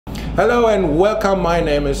Hello and welcome, my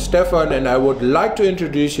name is Stefan and I would like to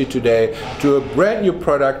introduce you today to a brand new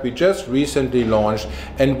product we just recently launched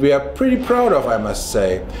and we are pretty proud of, I must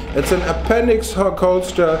say. It's an appendix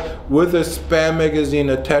holster with a spare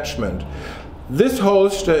magazine attachment. This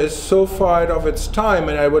holster is so far out of its time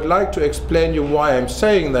and I would like to explain you why I'm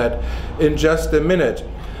saying that in just a minute.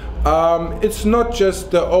 It's not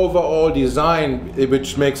just the overall design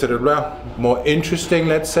which makes it more interesting,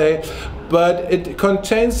 let's say, but it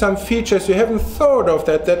contains some features you haven't thought of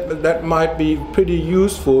that might be pretty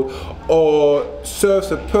useful or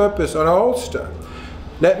serves a purpose on a holster.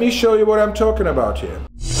 Let me show you what I'm talking about here.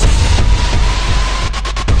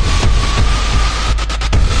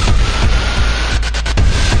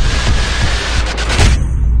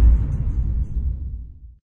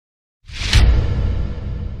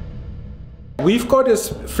 We've got this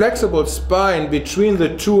flexible spine between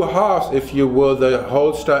the two halves, if you will, the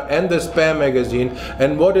holster and the spare magazine,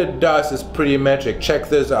 and what it does is pretty magic. Check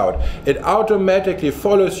this out. It automatically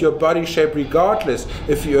follows your body shape regardless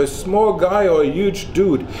if you're a small guy or a huge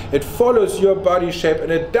dude. It follows your body shape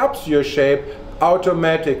and adapts your shape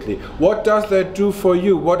automatically. What does that do for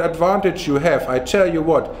you? What advantage you have? I tell you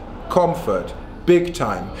what, comfort. Big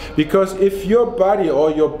time. Because if your body or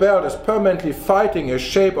your belt is permanently fighting a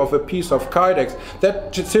shape of a piece of kydex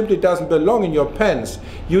that simply doesn't belong in your pants,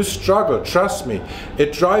 you struggle, trust me.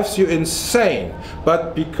 It drives you insane.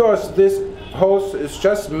 But because this holster is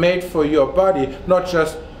just made for your body, not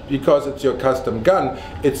just because it's your custom gun,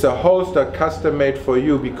 it's a holster custom made for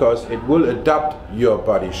you because it will adapt your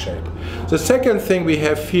body shape. The second thing we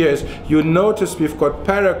have here is, you notice we've got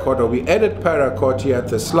paracord, or we added paracord here at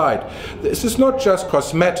the slide. This is not just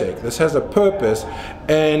cosmetic, this has a purpose,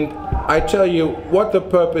 and I tell you what the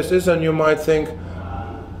purpose is and you might think,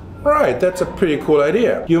 right, that's a pretty cool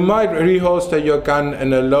idea. You might reholster your gun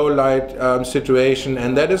in a low light situation,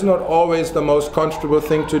 and that is not always the most comfortable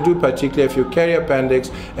thing to do, particularly if you carry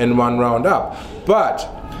appendix and one round up. But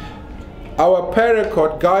our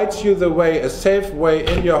paracord guides you the way, a safe way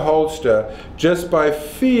in your holster. Just by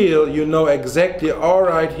feel, you know exactly, all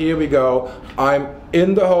right, here we go. I'm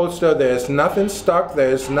in the holster, there's nothing stuck,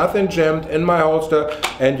 there's nothing jammed in my holster,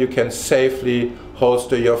 and you can safely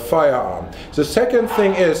holster your firearm. The second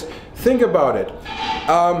thing is, think about it.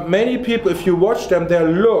 Many people, if you watch them, they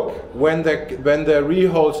look when they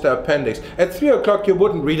reholster appendix. At 3 o'clock you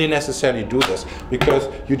wouldn't really necessarily do this because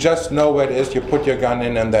you just know where it is, you put your gun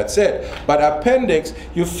in and that's it. But appendix,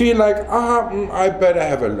 you feel like, I better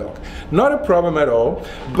have a look. Not a problem at all,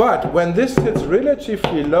 but when this sits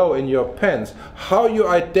relatively low in your pants, how you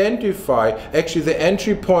identify actually the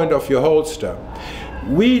entry point of your holster.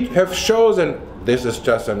 We have chosen, this is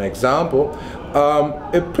just an example,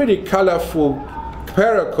 a pretty colorful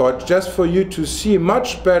paracord just for you to see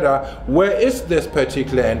much better where is this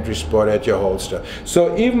particular entry spot at your holster.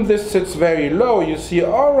 So even this sits very low, you see,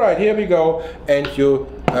 all right, here we go, and you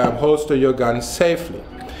holster your gun safely.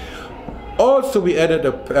 Also, we added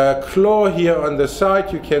a claw here on the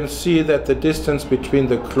side. You can see that the distance between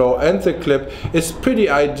the claw and the clip is pretty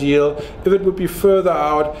ideal. If it would be further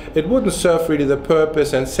out, it wouldn't serve really the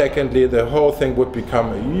purpose, and secondly, the whole thing would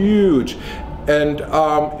become huge. And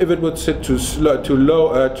if it would sit too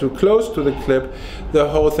close to the clip, the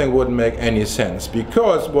whole thing wouldn't make any sense.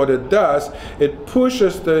 Because what it does, it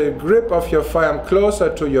pushes the grip of your firearm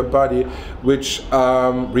closer to your body, which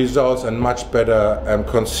results in much better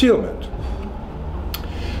concealment.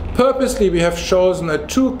 Purposely, we have chosen a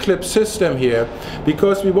 2-clip system here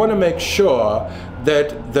because we want to make sure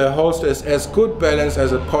that the holster is as good balanced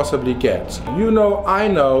as it possibly gets. You know, I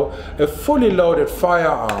know, a fully loaded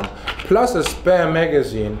firearm plus a spare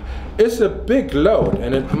magazine is a big load,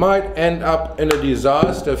 and it might end up in a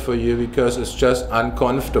disaster for you because it's just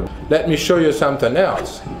uncomfortable. Let me show you something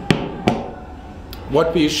else.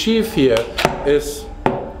 What we achieve here is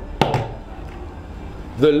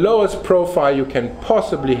the lowest profile you can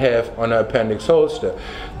possibly have on an appendix holster.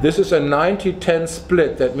 This is a 90-10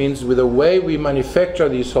 split. That means with the way we manufacture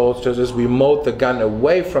these holsters is we mold the gun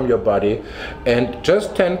away from your body, and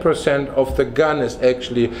just 10% of the gun is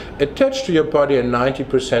actually attached to your body and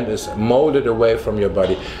 90% is molded away from your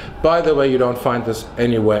body. By the way, you don't find this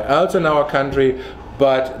anywhere else in our country,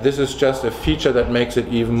 but this is just a feature that makes it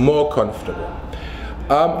even more comfortable.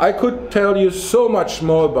 I could tell you so much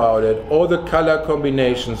more about it, all the color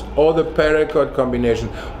combinations, all the paracord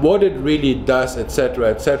combinations, what it really does, etc.,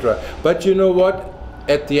 etc. But you know what?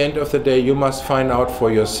 At the end of the day, you must find out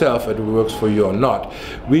for yourself if it works for you or not.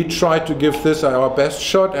 We try to give this our best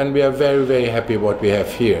shot, and we are very, very happy what we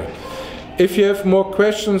have here. If you have more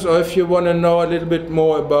questions, or if you want to know a little bit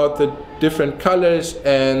more about the different colors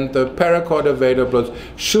and the paracord availables,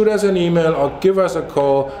 shoot us an email or give us a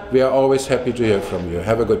call. We are always happy to hear from you.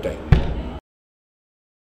 Have a good day.